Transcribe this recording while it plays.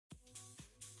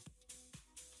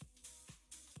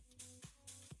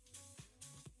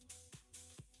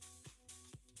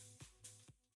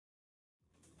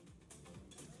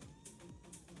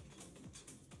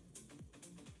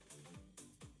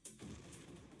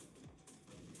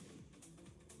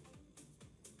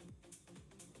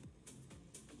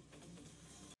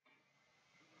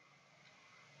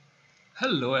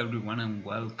Hello everyone and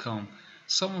welcome.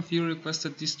 Some of you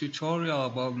requested this tutorial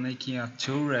about making a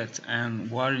turret and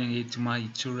wiring it to my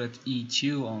turret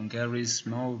E2 on Garry's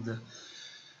mode.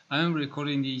 I am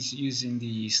recording this using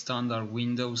the standard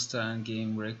Windows 10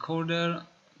 game recorder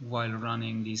while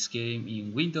running this game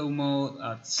in window mode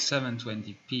at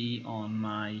 720p on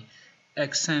my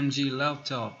XMG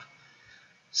laptop.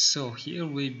 So here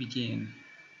we begin.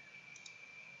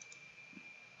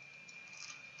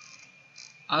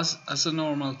 As a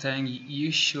normal tank, you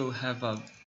should have a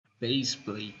base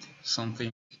plate,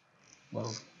 something,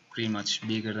 well, pretty much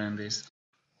bigger than this.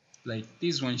 Like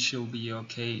this one should be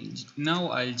okay. Now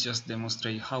I'll just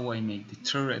demonstrate how I make the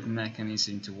turret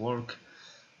mechanism to work,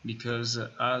 because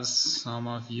as some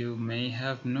of you may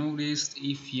have noticed,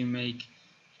 if you make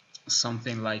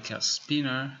something like a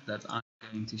spinner that I'm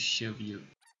going to show you.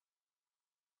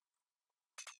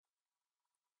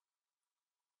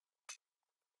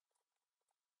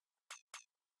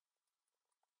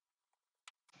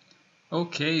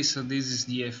 Okay, so this is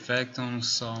the effect on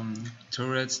some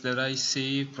turrets that I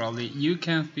see. Probably you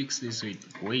can fix this with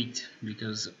weight,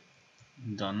 because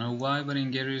don't know why, but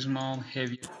in Garry's mode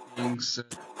heavier things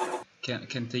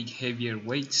can take heavier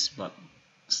weights, but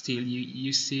still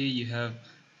you see you have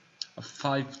a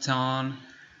 5-ton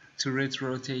turret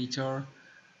rotator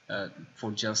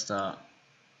for just a,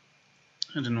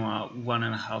 I don't know, a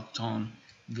 1.5-ton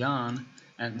gun,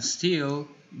 and still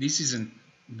this isn't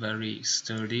very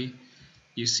sturdy.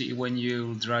 You see, when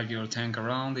you drive your tank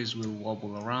around, this will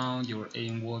wobble around, your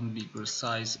aim won't be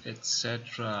precise,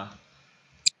 etc.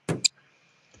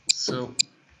 So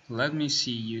let me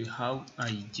see you how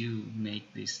I do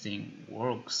make this thing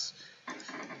works.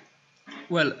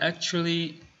 Well,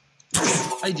 actually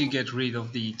I do get rid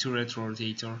of the turret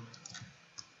rotator,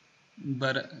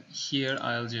 but here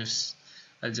I'll just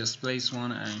place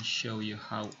one and show you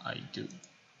how I do.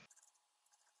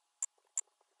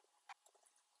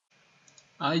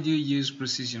 I do use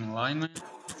precision alignment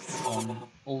on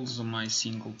also my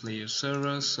single player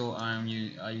server, so I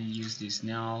use this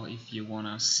now. If you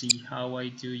wanna see how I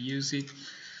do use it,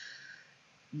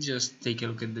 just take a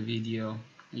look at the video.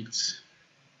 It's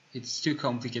too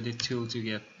complicated tool to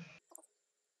get.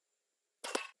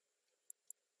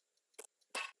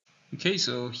 Okay,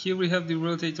 so here we have the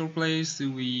rotator placed.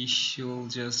 We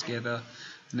should just get an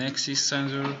axis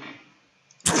sensor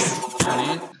on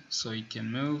it so it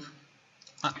can move.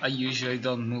 I usually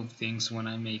don't move things when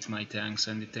I make my tanks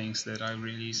and the tanks that I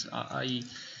release.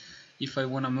 If I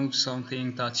want to move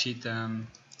something, touch it and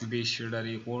be sure that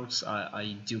it works,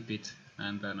 I dupe it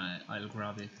and then I'll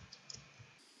grab it.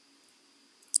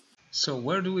 So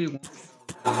where do we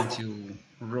want to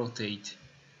rotate?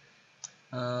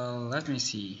 Let me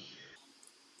see.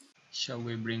 Shall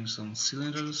we bring some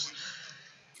cylinders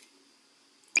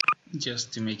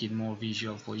just to make it more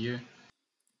visual for you?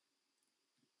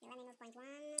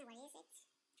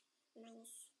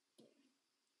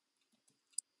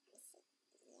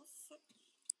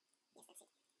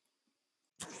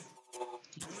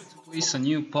 In order to place a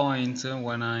new point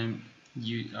when I'm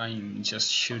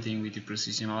just shooting with the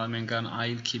precision alignment gun,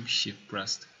 I'll keep shift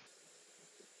pressed.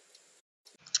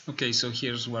 Okay, so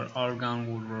here's where our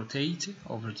gun will rotate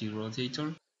over the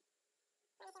rotator.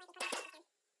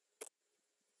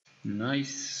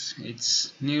 Nice,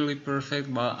 it's nearly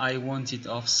perfect, but I want it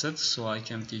offset so I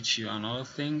can teach you another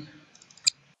thing.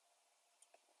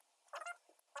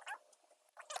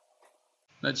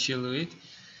 Let's do it.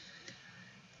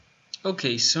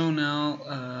 Okay, so now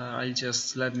I'll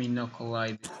just let me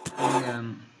knuckle-eye this thing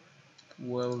and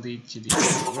weld it to the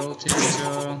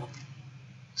rotator.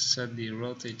 Set the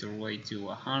rotator weight to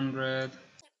 100.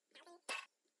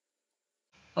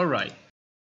 Alright,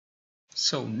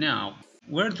 so now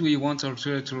where do we want our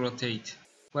turret to rotate?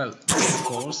 Well, of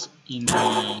course,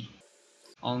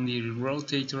 on the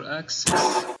rotator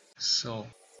axis. So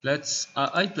let's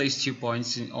I place 2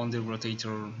 points on the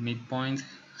rotator midpoint.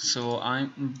 So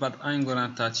I'm gonna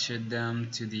attach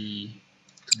them to the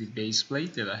base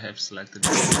plate that I have selected.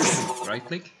 Right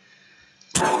click.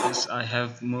 Yes, I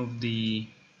have moved the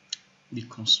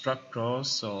constructor,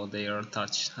 so they are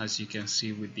attached, as you can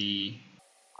see, with the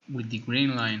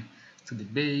green line to the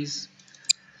base.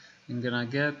 I'm gonna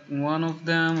get one of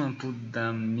them and put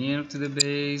them near to the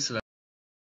base,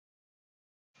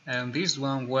 and this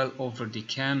one well over the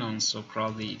cannon, so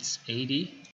probably it's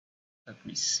 80. Let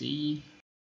me see.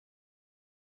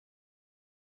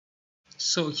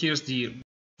 So here's the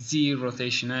Z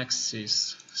rotation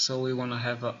axis, so we want to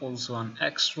have also an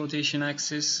X rotation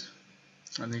axis.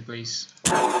 Let me place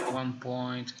 1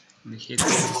 point on the hit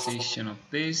position of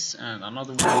this and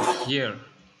another one here.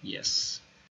 Yes.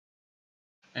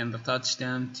 and attach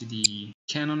them to the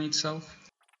cannon itself.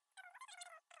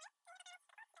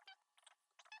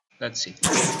 That's it.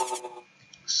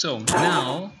 So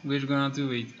now we're gonna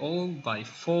do it all by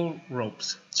 4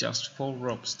 ropes, just 4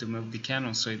 ropes to move the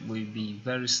cannon, so it will be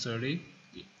very sturdy.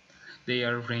 They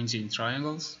are arranged in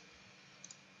triangles,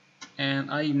 and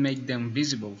I make them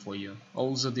visible for you.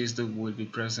 Also, this will be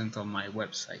present on my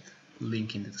website,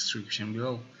 link in the description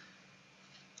below.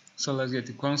 So let's get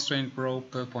the constraint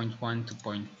rope, point 1 to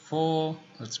point 4.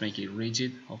 Let's make it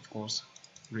rigid, of course,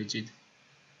 rigid.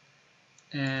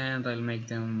 And I'll make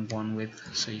them one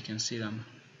width so you can see them.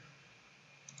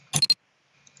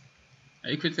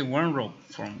 I created one rope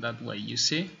from that way, you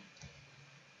see.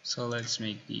 So let's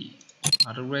make the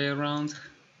other way around,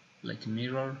 like a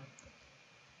mirror,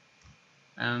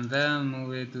 and then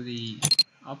move it to the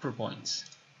upper points.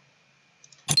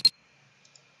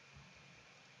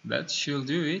 That should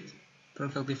do it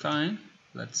perfectly fine.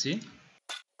 Let's see.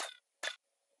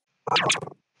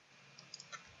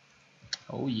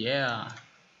 Oh yeah,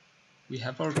 we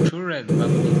have our turret, but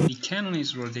the cannon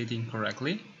is rotating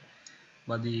correctly,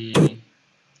 but the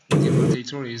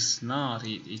rotator is not.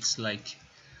 It's like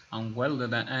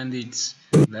unwelded, and it's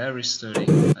very sturdy,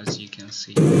 as you can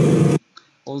see.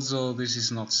 Also, this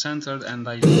is not centered, and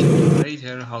I show you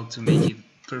later how to make it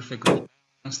perfectly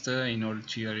balanced in order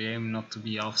to your aim not to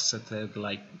be offset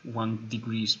like 1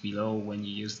 degree below when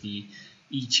you use the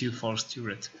E2 force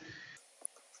turret.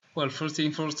 Well, first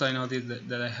thing first, I noticed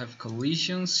that I have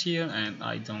collisions here, and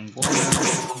I don't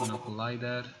wanna collide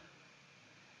that.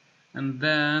 And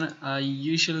then I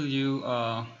usually use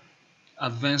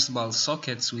advanced ball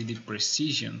sockets with the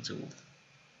precision tool,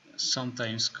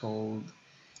 sometimes called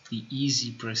the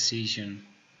easy precision.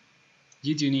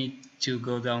 You do need to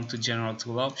go down to general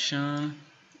tool option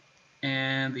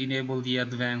and enable the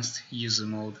advanced user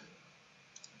mode,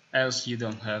 else you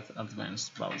don't have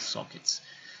advanced ball sockets.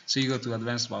 So you go to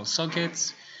advanced ball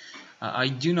sockets. I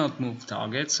do not move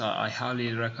targets. I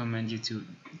highly recommend you to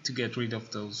get rid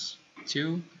of those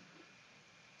two.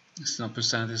 Snap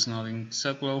percent is not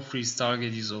acceptable. Freeze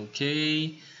target is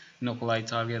okay. No collide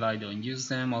target, I don't use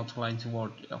them. Outline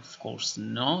toward, of course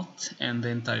not. And the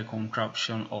entire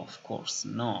contraption, of course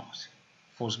not.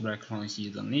 Force breakpoints, you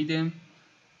don't need them.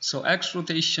 So X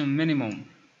rotation minimum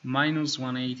minus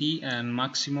 180 and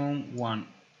maximum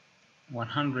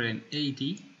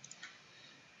 180.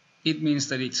 It means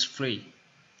that it's free.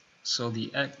 So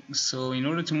in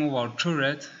order to move our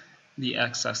turret, the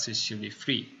x-axis should be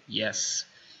free. Yes.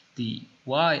 The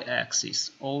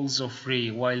y-axis also free,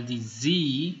 while the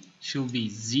z should be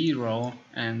 0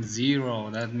 and 0.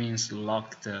 That means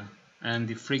locked, and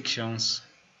the frictions,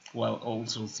 well,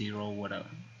 also 0,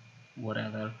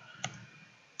 whatever.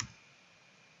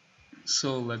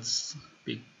 So let's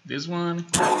pick this one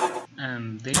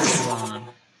and this one.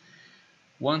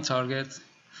 One target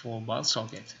for ball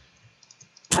socket.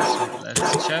 So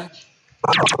let's check.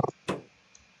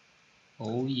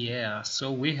 Oh yeah,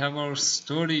 so we have our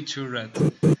sturdy turret.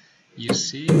 You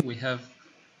see, we have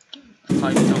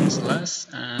 5 tons less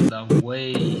and a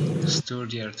way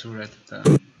sturdier turret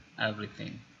than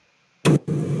everything.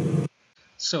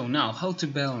 So now, how to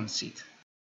balance it?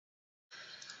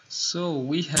 So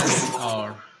we have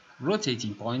our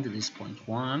rotating point, this point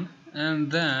 1,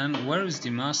 and then where is the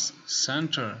mass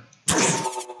center?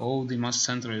 Oh, the mass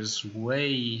center is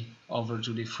way over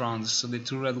to the front, so the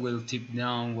turret will tip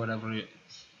down whatever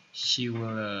she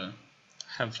will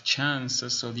have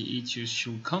chances, so the E2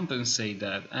 should compensate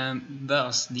that, and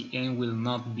thus the aim will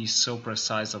not be so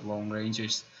precise at long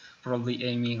ranges, probably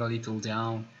aiming a little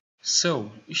down. So,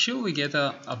 should we get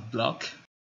a block?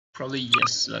 Probably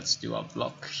yes, let's do a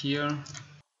block here.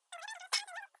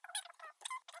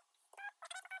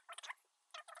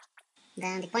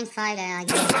 Then the point 5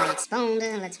 that I spawned,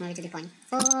 let's move it to the point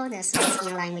 4, that's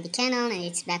in line with the cannon, and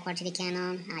it's backward to the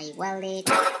cannon. I weld it,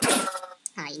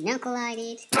 I no-collide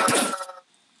it,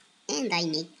 and I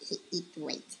make it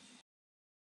weight.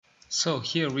 So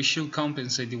here we should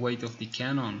compensate the weight of the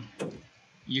cannon.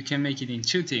 You can make it in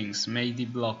 2 things, make the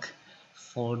block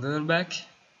further back,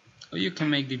 or you can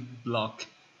make the block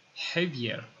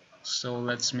heavier. So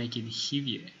let's make it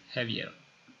heavier.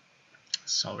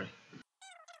 Sorry.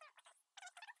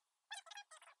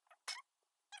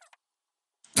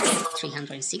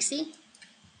 360.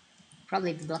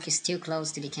 Probably the block is too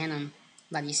close to the cannon,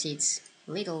 but you see it's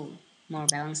a little more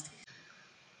balanced.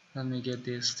 Let me get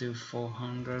this to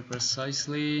 400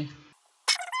 precisely.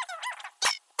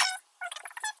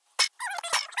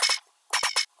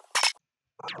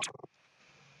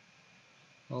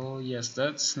 Oh yes,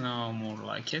 that's now more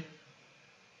like it.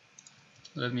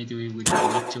 Let me do it with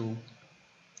the tool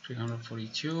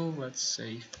 342, let's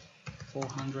say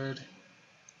 400.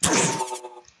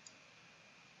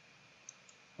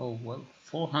 Oh well,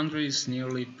 400 is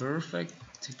nearly perfect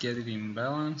to get it in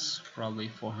balance. Probably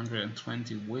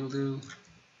 420 will do.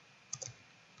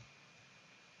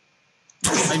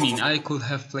 I mean, I could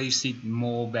have placed it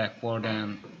more backward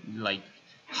and like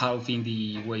halving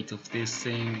the weight of this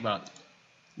thing, but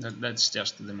that's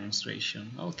just a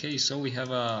demonstration. Okay, so we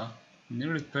have a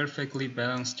nearly perfectly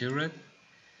balanced turret.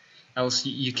 Else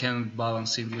you can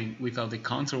balance it without the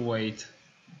counterweight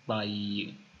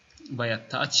by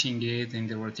attaching it in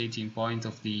the rotating point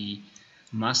of the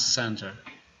mass center.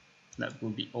 That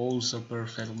would be also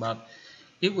perfect, but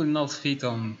it will not fit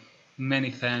on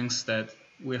many tanks that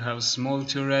will have a small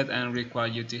turret and require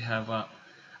you to have a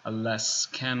less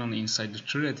cannon inside the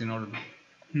turret in order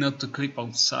not to clip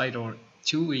outside or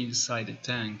too inside the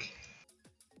tank.